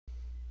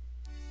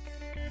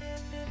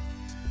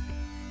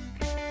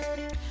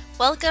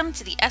Welcome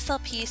to the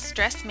SLP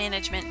Stress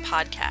Management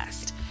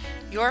Podcast,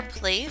 your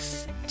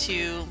place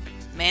to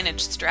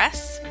manage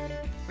stress,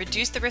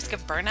 reduce the risk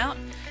of burnout,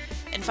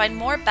 and find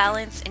more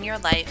balance in your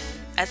life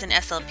as an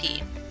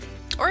SLP,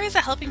 or as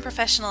a helping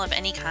professional of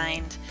any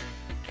kind,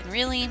 and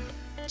really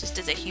just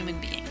as a human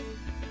being.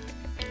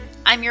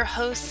 I'm your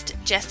host,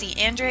 Jessie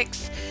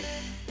Andricks,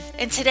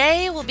 and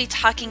today we'll be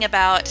talking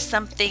about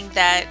something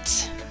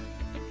that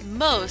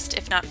most,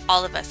 if not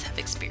all of us, have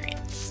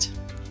experienced: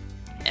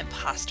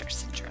 imposter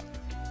syndrome.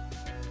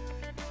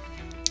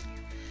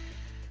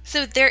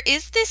 So there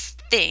is this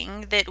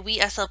thing that we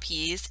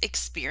SLPs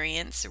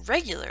experience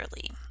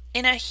regularly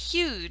in a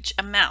huge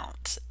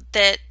amount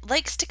that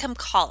likes to come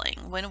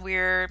calling when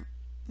we're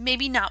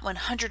maybe not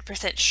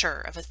 100% sure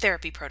of a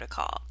therapy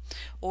protocol,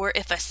 or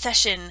if a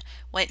session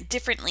went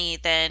differently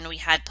than we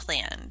had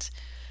planned,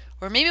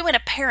 or maybe when a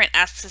parent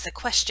asks us a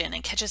question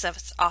and catches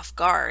us off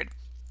guard,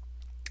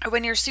 or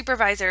when your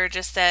supervisor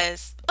just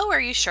says, "Oh, are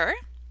you sure?"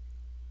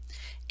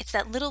 It's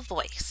that little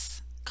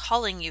voice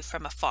calling you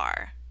from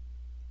afar,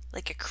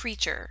 like a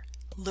creature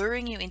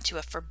luring you into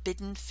a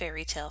forbidden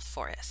fairy tale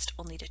forest,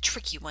 only to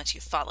trick you once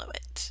you follow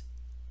it.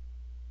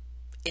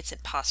 It's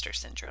imposter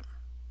syndrome.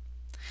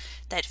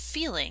 That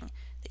feeling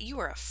that you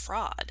are a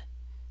fraud,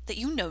 that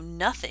you know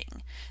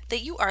nothing,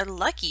 that you are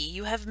lucky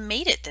you have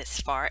made it this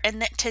far, and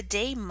that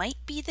today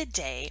might be the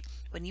day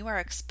when you are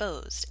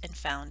exposed and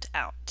found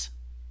out.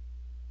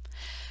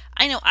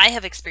 I know I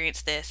have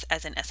experienced this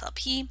as an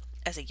SLP,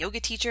 as a yoga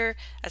teacher,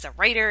 as a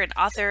writer and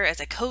author, as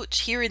a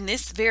coach here in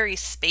this very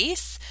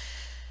space.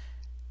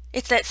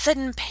 It's that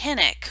sudden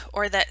panic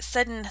or that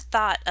sudden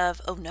thought of,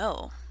 oh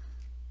no,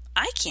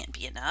 I can't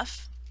be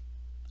enough.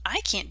 I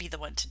can't be the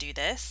one to do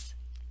this.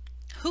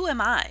 Who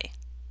am I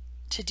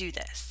to do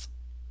this?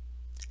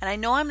 And I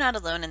know I'm not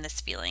alone in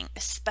this feeling,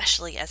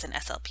 especially as an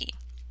SLP.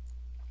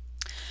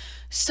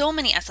 So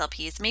many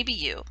SLPs, maybe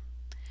you,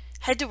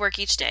 head to work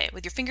each day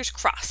with your fingers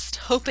crossed,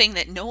 hoping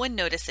that no one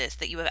notices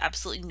that you have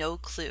absolutely no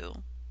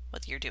clue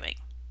what you're doing.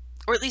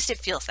 Or at least it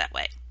feels that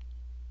way.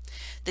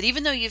 That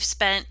even though you've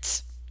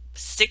spent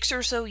 6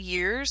 or so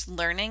years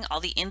learning all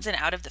the ins and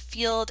out of the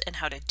field and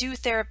how to do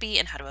therapy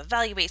and how to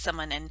evaluate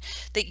someone, and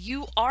that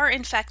you are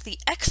in fact the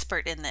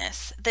expert in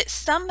this, that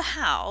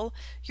somehow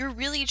you're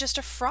really just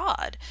a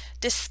fraud,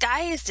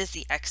 disguised as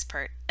the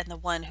expert and the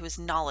one who is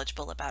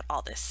knowledgeable about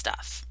all this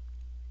stuff.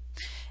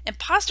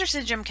 Imposter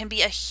syndrome can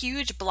be a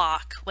huge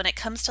block when it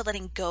comes to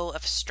letting go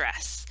of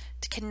stress,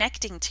 to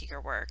connecting to your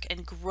work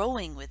and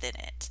growing within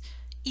it,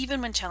 even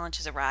when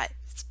challenges arise.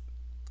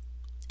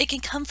 It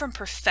can come from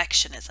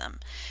perfectionism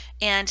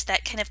and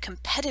that kind of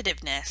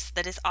competitiveness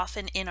that is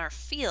often in our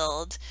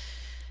field,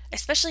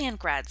 especially in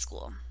grad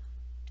school,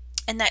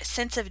 and that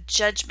sense of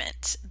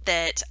judgment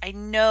that I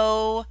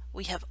know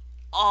we have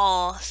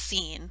all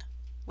seen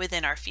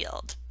within our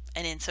field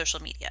and in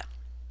social media.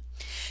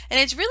 And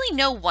it's really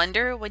no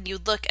wonder when you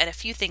look at a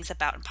few things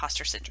about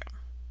imposter syndrome.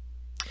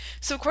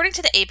 So according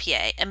to the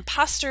APA,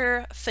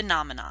 imposter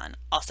phenomenon,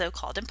 also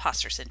called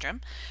imposter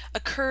syndrome,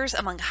 occurs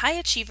among high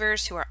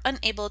achievers who are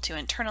unable to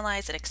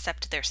internalize and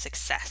accept their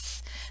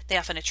success. They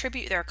often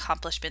attribute their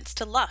accomplishments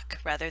to luck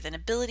rather than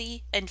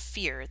ability, and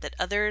fear that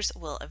others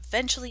will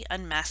eventually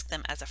unmask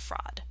them as a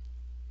fraud.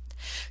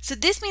 So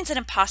this means that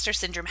imposter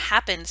syndrome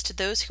happens to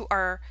those who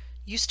are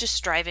used to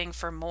striving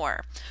for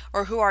more,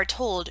 or who are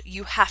told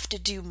you have to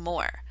do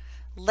more.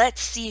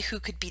 Let's see who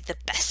could be the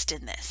best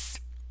in this.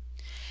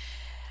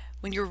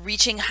 When you're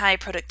reaching high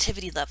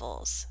productivity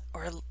levels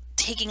or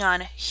taking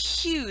on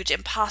huge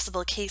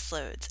impossible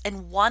caseloads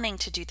and wanting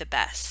to do the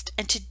best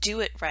and to do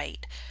it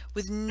right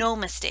with no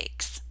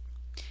mistakes.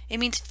 It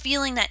means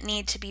feeling that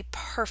need to be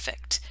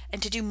perfect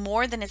and to do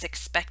more than is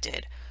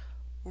expected,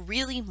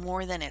 really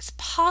more than is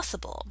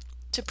possible,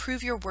 to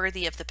prove you're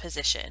worthy of the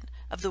position,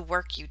 of the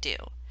work you do,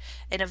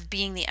 and of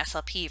being the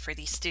SLP for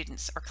these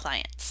students or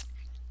clients.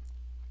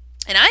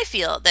 And I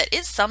feel that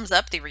it sums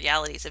up the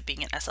realities of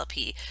being an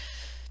SLP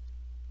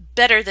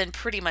better than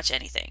pretty much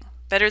anything.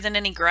 Better than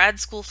any grad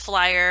school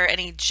flyer,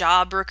 any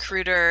job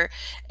recruiter,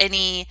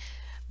 any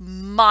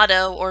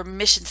motto or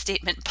mission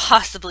statement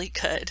possibly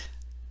could.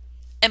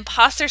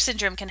 Imposter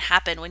syndrome can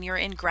happen when you're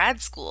in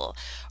grad school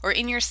or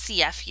in your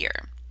CF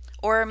year,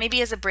 or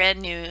maybe as a brand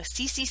new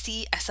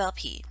CCC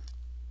SLP.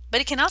 But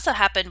it can also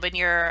happen when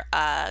you're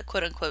a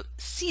quote unquote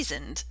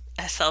seasoned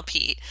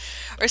SLP,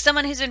 or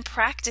someone who's been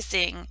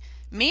practicing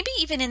maybe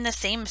even in the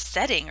same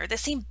setting or the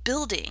same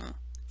building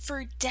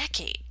for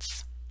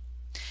decades.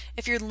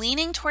 If you're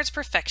leaning towards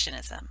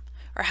perfectionism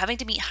or having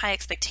to meet high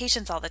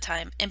expectations all the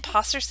time,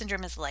 imposter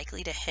syndrome is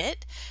likely to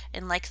hit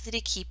and likely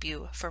to keep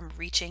you from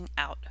reaching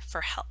out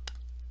for help.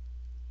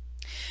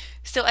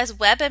 So as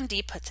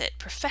WebMD puts it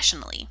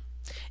professionally,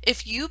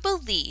 if you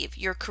believe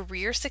your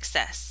career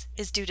success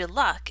is due to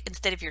luck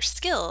instead of your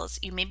skills,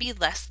 you may be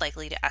less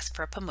likely to ask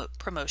for a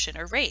promotion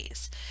or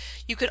raise.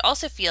 You could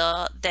also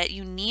feel that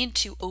you need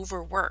to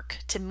overwork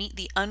to meet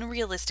the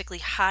unrealistically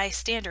high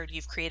standard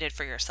you've created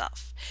for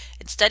yourself.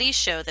 And studies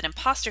show that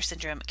imposter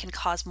syndrome can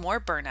cause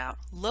more burnout,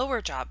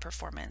 lower job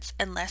performance,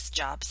 and less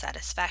job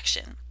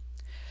satisfaction.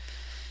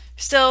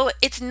 So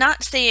it's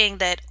not saying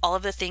that all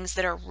of the things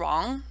that are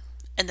wrong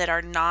and that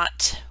are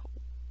not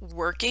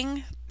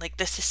working, like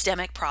the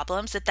systemic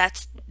problems, that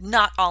that's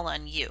not all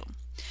on you.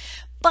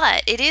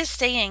 But it is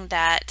saying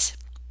that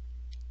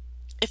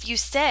if you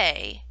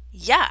say,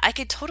 yeah, I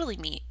could totally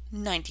meet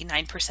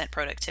 99%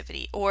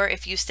 productivity, or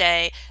if you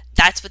say,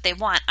 that's what they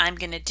want, I'm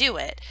going to do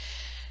it,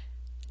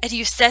 and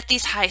you set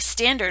these high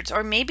standards,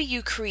 or maybe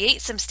you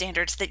create some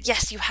standards that,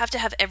 yes, you have to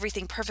have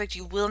everything perfect,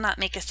 you will not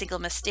make a single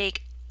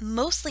mistake,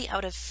 mostly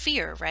out of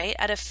fear, right?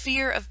 Out of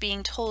fear of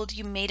being told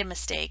you made a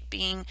mistake,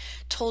 being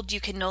told you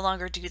can no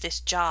longer do this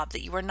job,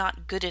 that you are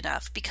not good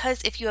enough.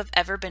 Because if you have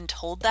ever been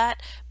told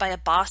that by a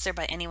boss or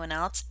by anyone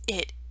else,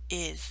 it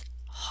is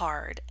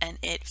hard and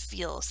it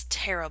feels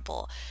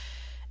terrible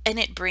and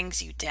it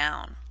brings you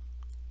down.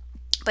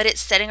 But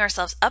it's setting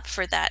ourselves up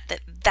for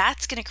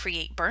that's going to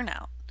create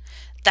burnout.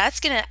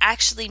 That's going to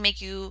actually make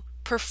you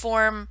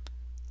perform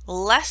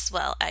less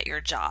well at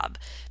your job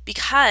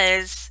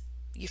because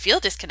you feel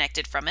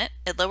disconnected from it.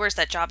 It lowers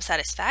that job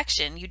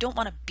satisfaction. You don't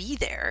want to be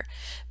there.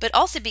 But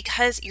also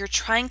because you're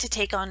trying to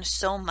take on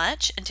so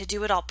much and to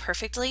do it all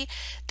perfectly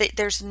that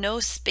there's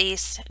no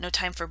space, no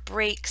time for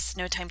breaks,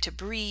 no time to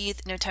breathe,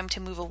 no time to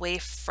move away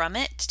from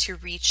it, to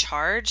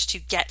recharge, to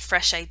get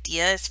fresh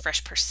ideas,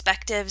 fresh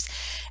perspectives.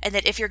 And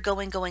that if you're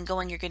going,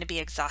 you're going to be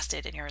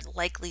exhausted and you're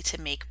likely to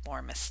make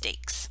more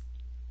mistakes.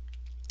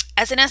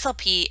 As an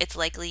SLP, it's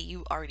likely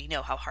you already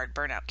know how hard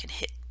burnout can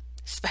hit,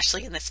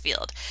 especially in this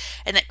field,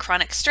 and that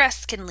chronic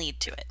stress can lead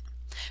to it.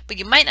 But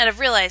you might not have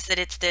realized that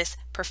it's this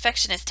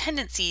perfectionist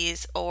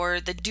tendencies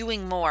or the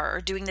doing more or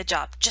doing the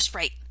job just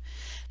right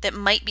that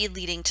might be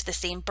leading to the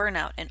same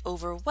burnout and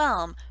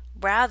overwhelm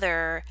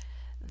rather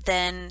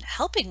than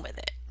helping with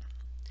it.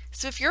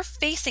 So if you're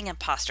facing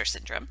imposter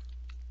syndrome,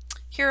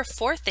 here are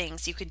 4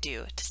 things you can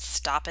do to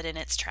stop it in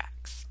its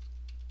tracks.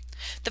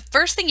 The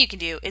first thing you can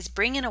do is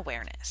bring in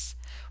awareness.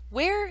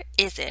 Where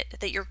is it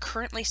that you're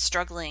currently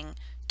struggling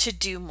to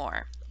do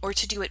more or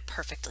to do it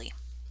perfectly?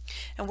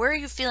 And where are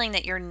you feeling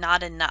that you're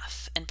not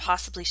enough and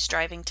possibly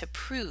striving to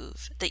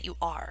prove that you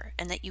are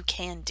and that you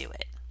can do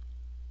it?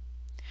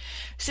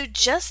 So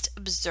just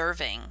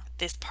observing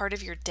this part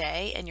of your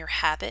day and your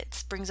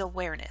habits brings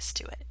awareness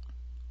to it.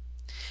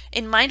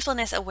 In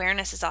mindfulness,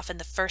 awareness is often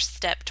the first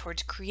step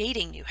towards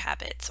creating new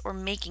habits or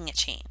making a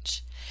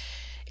change.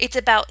 It's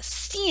about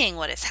seeing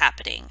what is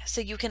happening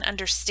so you can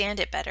understand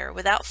it better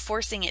without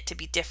forcing it to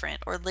be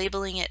different or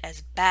labeling it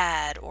as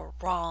bad or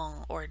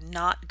wrong or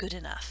not good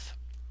enough.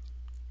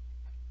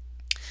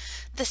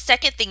 The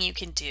second thing you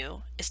can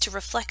do is to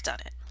reflect on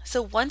it.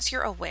 So once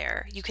you're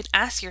aware, you can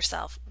ask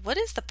yourself, what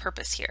is the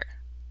purpose here?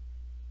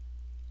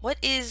 What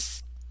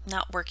is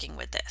not working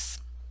with this?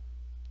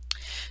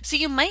 So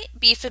you might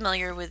be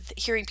familiar with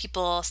hearing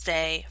people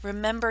say,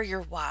 remember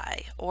your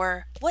why,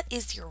 or what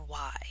is your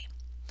why?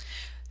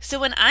 So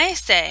when I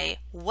say,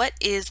 what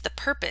is the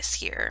purpose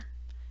here?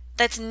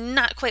 That's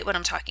not quite what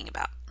I'm talking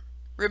about.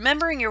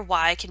 Remembering your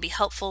why can be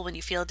helpful when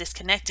you feel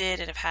disconnected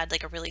and have had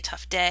like a really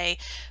tough day,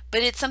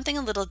 but it's something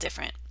a little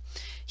different.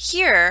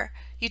 Here,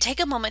 you take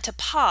a moment to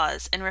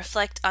pause and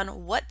reflect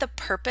on what the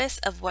purpose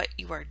of what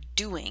you are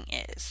doing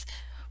is.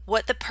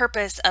 What the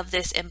purpose of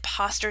this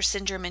imposter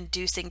syndrome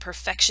inducing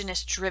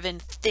perfectionist driven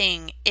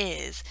thing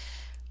is,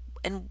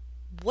 and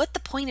what the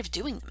point of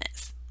doing them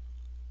is.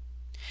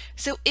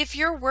 So if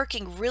you're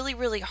working really,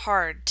 really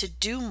hard to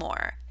do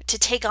more, to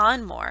take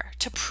on more,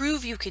 to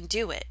prove you can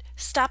do it,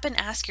 stop and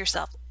ask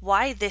yourself,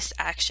 why this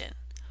action?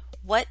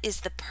 What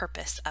is the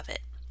purpose of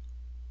it?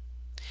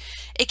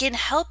 It can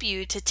help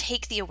you to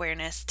take the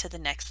awareness to the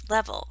next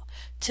level,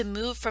 to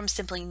move from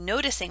simply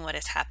noticing what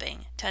is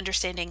happening to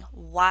understanding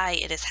why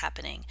it is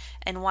happening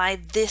and why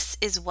this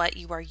is what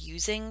you are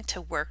using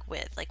to work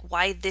with, like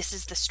why this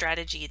is the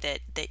strategy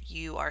that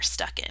you are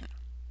stuck in.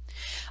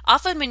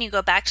 Often when you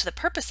go back to the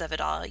purpose of it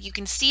all, you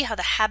can see how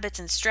the habits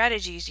and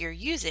strategies you're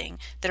using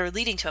that are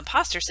leading to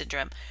imposter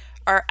syndrome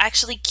are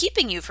actually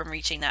keeping you from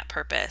reaching that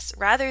purpose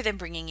rather than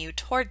bringing you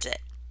towards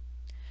it.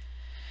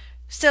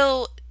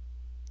 So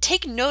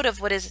take note of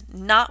what is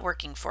not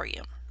working for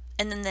you.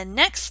 And then the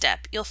next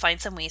step, you'll find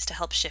some ways to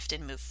help shift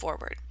and move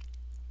forward.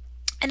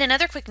 And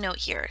another quick note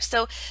here.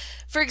 So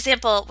for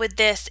example, with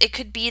this, it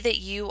could be that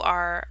you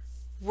are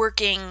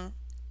working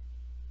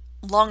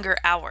longer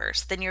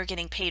hours than you're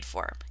getting paid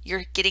for.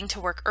 You're getting to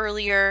work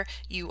earlier,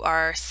 you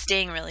are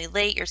staying really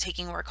late, you're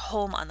taking work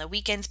home on the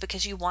weekends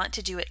because you want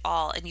to do it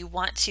all and you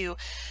want to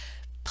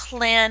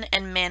plan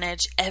and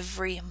manage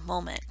every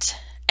moment.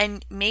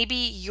 And maybe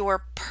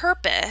your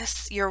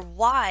purpose, your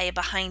why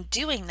behind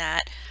doing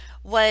that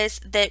was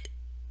that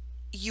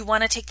you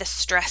want to take the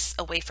stress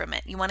away from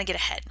it. You want to get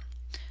ahead.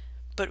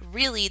 But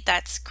really,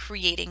 that's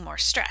creating more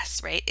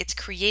stress, right? It's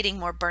creating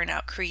more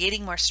burnout,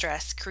 creating more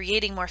stress,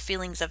 creating more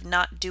feelings of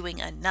not doing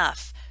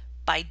enough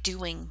by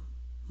doing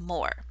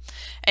more.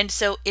 And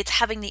so it's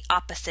having the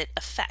opposite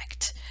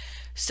effect.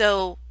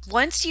 So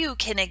once you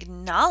can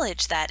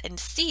acknowledge that and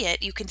see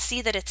it, you can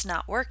see that it's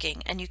not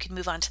working and you can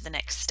move on to the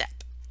next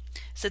step.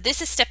 So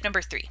this is step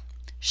number 3.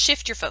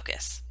 Shift your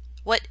focus.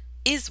 What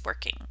is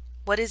working?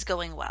 What is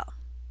going well?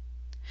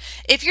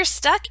 If you're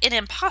stuck in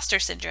imposter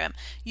syndrome,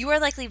 you are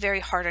likely very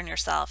hard on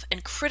yourself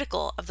and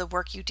critical of the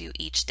work you do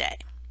each day.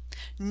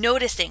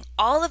 Noticing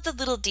all of the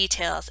little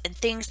details and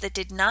things that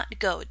did not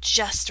go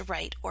just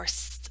right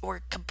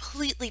or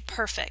completely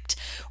perfect,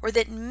 or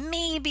that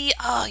maybe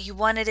you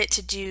wanted it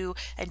to do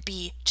and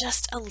be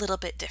just a little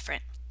bit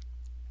different.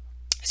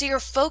 So your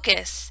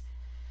focus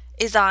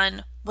is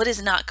on what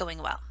is not going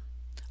well,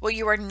 what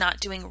you are not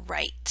doing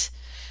right,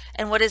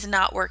 and what is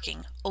not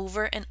working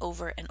over and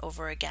over and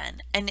over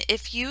again. And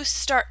if you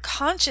start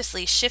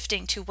consciously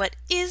shifting to what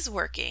is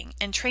working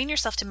and train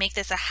yourself to make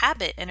this a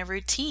habit and a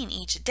routine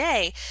each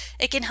day,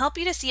 it can help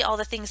you to see all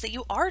the things that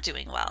you are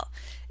doing well,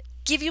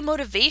 give you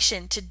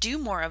motivation to do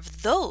more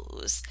of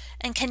those,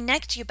 and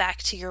connect you back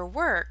to your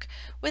work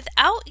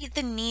without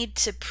the need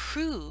to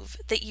prove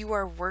that you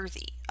are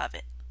worthy of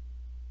it.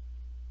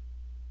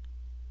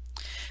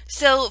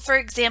 So, for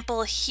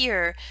example,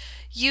 here,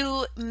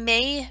 you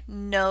may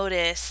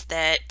notice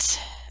that,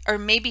 or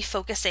maybe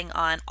focusing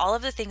on all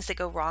of the things that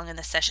go wrong in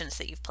the sessions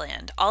that you've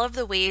planned, all of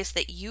the ways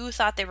that you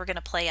thought they were going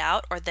to play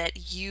out, or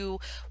that you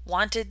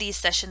wanted these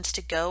sessions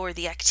to go, or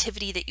the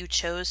activity that you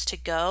chose to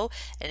go,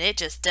 and it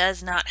just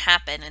does not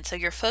happen. And so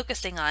you're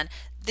focusing on,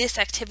 this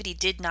activity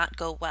did not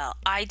go well.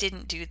 I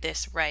didn't do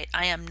this right.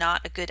 I am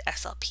not a good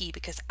SLP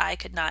because I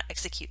could not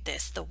execute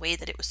this the way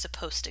that it was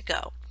supposed to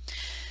go.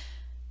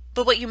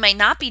 But what you might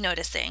not be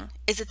noticing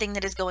is the thing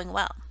that is going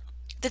well.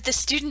 That the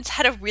students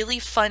had a really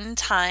fun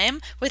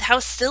time with how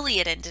silly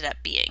it ended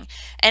up being,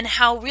 and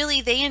how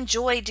really they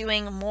enjoy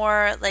doing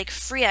more like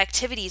free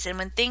activities. And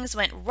when things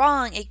went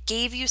wrong, it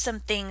gave you some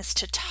things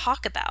to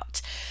talk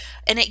about,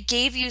 and it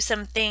gave you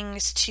some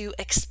things to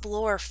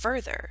explore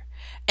further.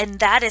 And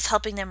that is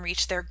helping them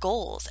reach their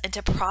goals and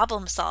to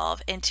problem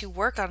solve and to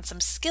work on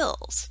some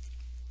skills.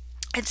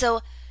 And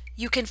so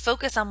you can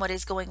focus on what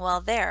is going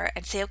well there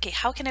and say, okay,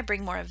 how can I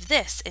bring more of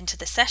this into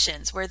the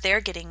sessions where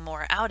they're getting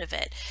more out of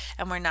it?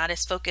 And we're not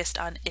as focused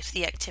on if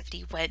the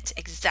activity went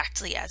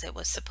exactly as it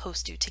was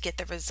supposed to get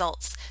the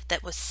results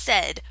that was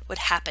said would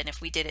happen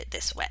if we did it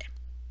this way.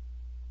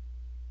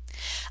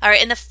 All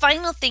right, and the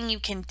final thing you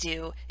can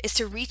do is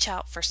to reach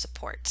out for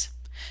support.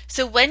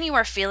 So when you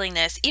are feeling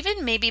this,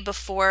 even maybe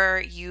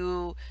before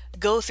you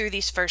go through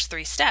these first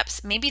 3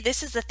 steps, maybe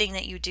this is the thing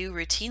that you do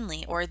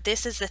routinely, or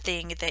this is the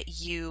thing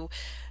that you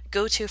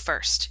go to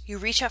first. You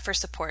reach out for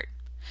support.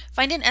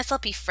 Find an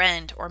SLP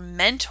friend or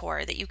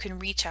mentor that you can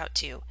reach out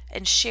to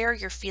and share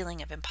your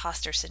feeling of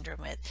imposter syndrome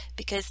with,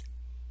 because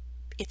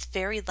it's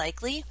very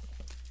likely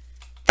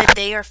that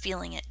they are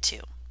feeling it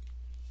too.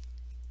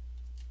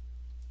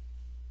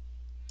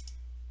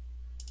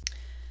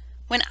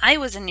 When I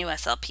was a new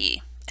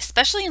SLP,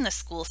 especially in the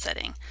school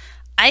setting,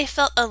 I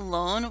felt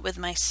alone with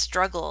my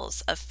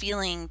struggles of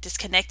feeling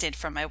disconnected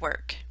from my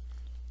work.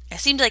 It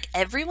seemed like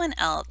everyone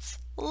else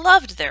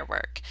loved their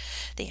work.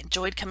 They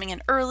enjoyed coming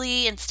in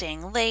early and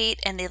staying late,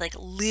 and they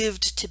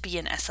lived to be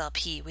an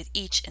SLP with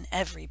each and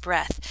every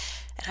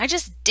breath. And I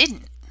just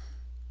didn't.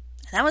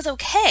 And that was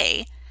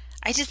okay.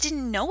 I just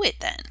didn't know it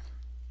then.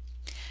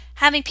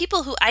 Having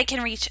people who I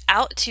can reach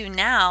out to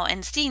now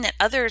and seeing that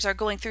others are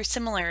going through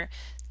similar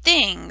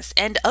things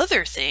and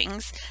other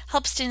things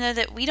helps to know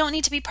that we don't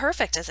need to be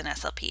perfect as an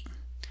SLP.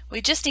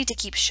 We just need to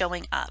keep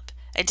showing up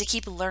and to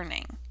keep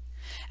learning.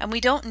 And we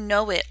don't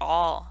know it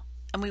all,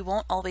 and we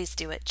won't always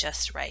do it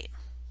just right.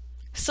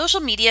 Social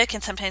media can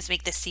sometimes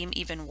make this seem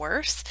even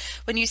worse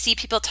when you see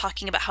people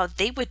talking about how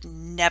they would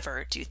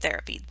never do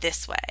therapy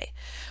this way,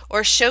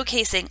 or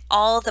showcasing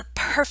all the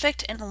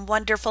perfect and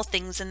wonderful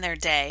things in their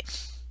day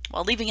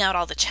while leaving out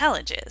all the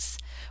challenges,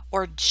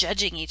 or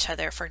judging each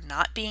other for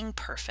not being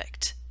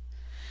perfect.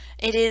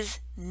 It is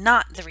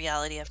not the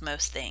reality of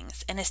most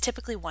things and is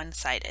typically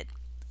one-sided,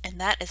 and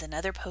that is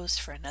another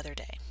post for another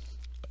day.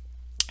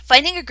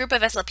 Finding a group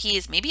of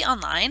SLPs, maybe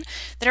online,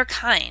 that are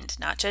kind,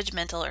 not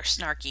judgmental or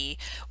snarky,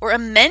 or a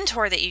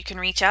mentor that you can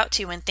reach out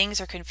to when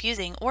things are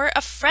confusing, or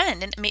a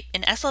friend, an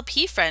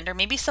SLP friend, or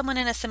maybe someone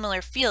in a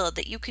similar field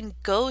that you can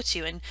go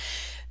to and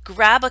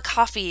grab a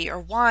coffee or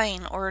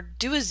wine or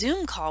do a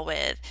Zoom call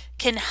with,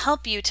 can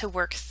help you to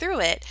work through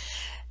it,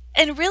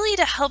 and really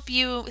to help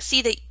you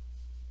see that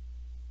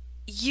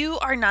you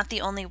are not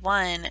the only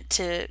one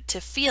to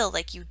feel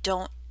like you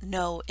don't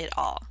know it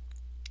all.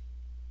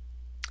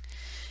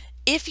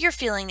 If you're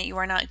feeling that you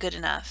are not good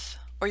enough,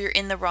 or you're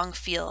in the wrong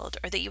field,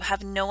 or that you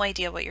have no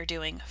idea what you're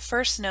doing,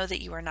 first know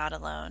that you are not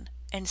alone.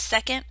 And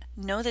second,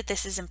 know that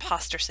this is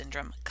imposter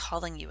syndrome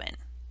calling you in.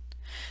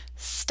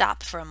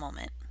 Stop for a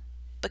moment.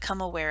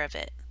 Become aware of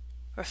it.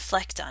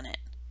 Reflect on it.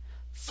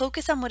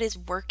 Focus on what is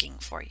working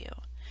for you.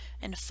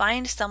 And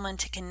find someone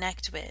to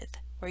connect with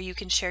where you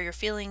can share your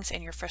feelings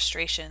and your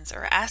frustrations,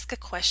 or ask a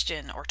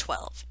question or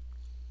 12.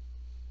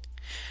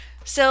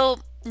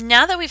 So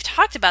now that we've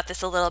talked about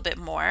this a little bit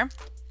more,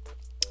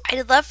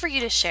 I'd love for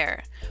you to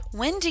share,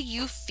 when do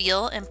you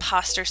feel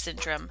imposter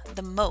syndrome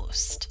the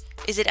most?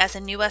 Is it as a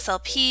new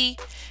SLP?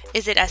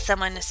 Is it as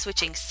someone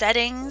switching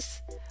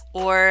settings?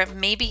 Or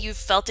maybe you've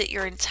felt it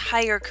your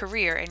entire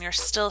career and you're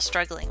still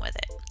struggling with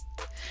it.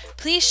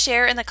 Please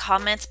share in the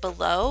comments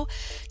below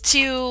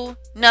to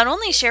not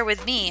only share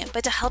with me,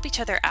 but to help each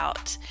other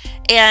out.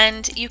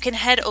 And you can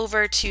head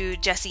over to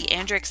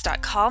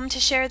jessieandrix.com to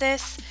share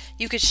this.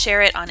 You could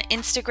share it on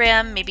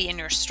Instagram, maybe in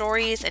your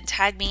stories, and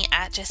tag me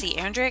at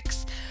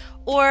jessieandrix.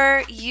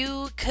 Or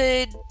you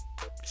could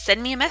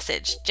send me a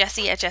message,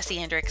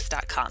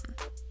 jessie@jessieandrix.com.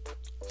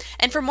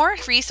 And for more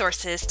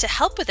resources to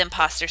help with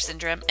imposter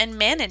syndrome and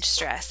manage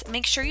stress,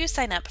 make sure you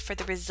sign up for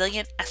the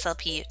Resilient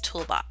SLP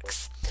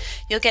Toolbox.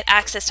 You'll get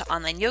access to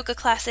online yoga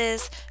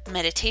classes,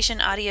 meditation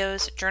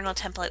audios, journal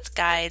templates,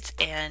 guides,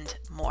 and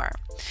more.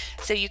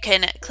 So you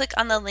can click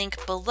on the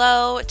link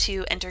below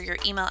to enter your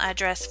email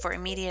address for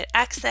immediate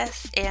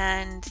access.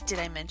 And did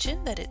I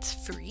mention that it's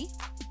free?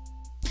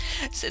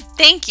 So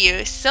thank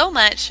you so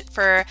much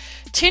for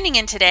tuning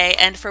in today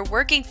and for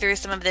working through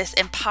some of this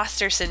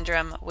imposter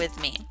syndrome with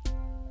me.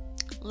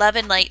 Love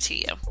and light to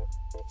you.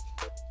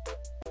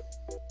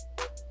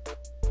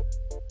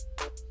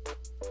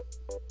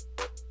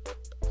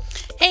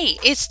 Hey,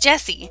 it's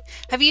Jessie.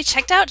 Have you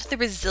checked out the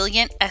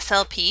Resilient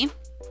SLP?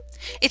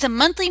 It's a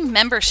monthly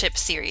membership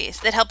series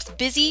that helps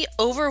busy,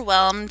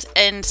 overwhelmed,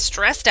 and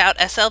stressed out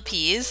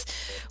SLPs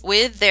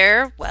with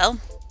their,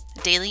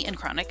 daily and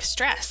chronic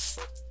stress.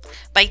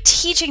 By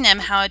teaching them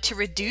how to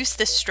reduce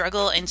the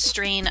struggle and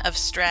strain of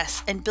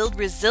stress and build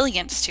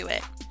resilience to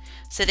it,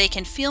 so they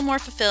can feel more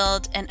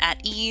fulfilled and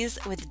at ease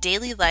with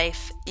daily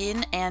life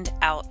in and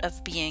out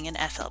of being an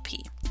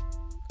SLP.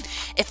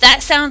 If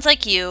that sounds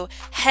like you,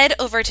 head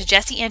over to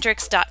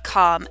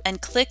jessieandrix.com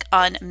and click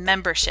on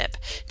membership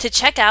to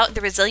check out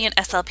the Resilient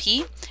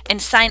SLP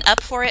and sign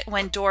up for it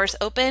when doors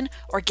open,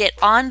 or get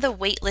on the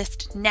wait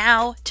list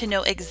now to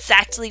know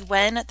exactly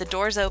when the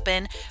doors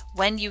open,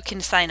 when you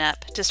can sign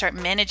up to start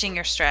managing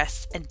your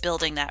stress and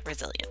building that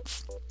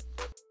resilience.